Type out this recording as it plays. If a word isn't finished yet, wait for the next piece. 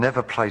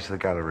Never play to the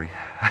gallery.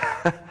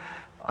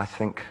 I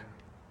think,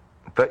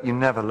 but you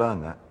never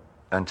learn that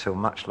until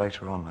much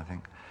later on, I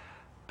think.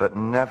 But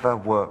never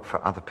work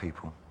for other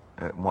people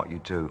at what you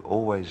do.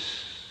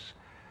 Always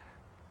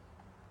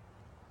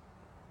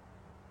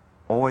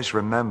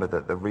remember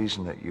that the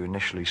reason that you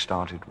initially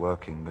started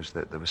working was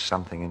that there was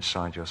something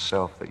inside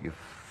yourself that you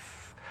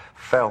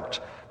felt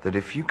that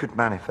if you could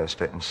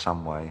manifest it in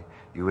some way,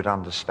 you would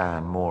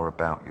understand more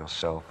about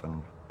yourself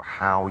and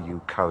how you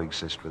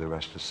coexist with the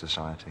rest of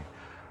society.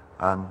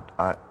 And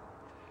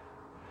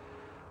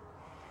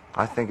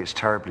I think it's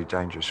terribly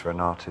dangerous for an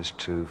artist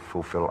to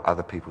fulfill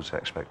other people's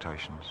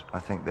expectations. I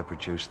think they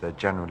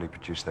generally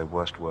produce their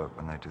worst work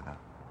when they do that.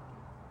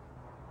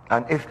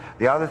 And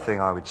the other thing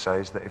I would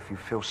say is that if you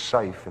feel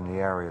safe in the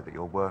area that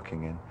you're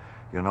working in,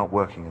 you're not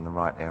working in the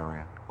right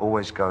area.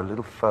 Always go a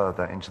little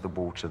further into the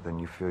water than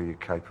you feel you're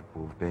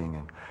capable of being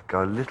in.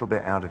 Go a little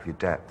bit out of your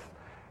depth.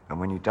 And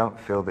when you don't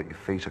feel that your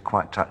feet are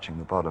quite touching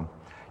the bottom,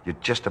 you're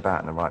just about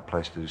in the right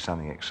place to do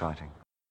something exciting.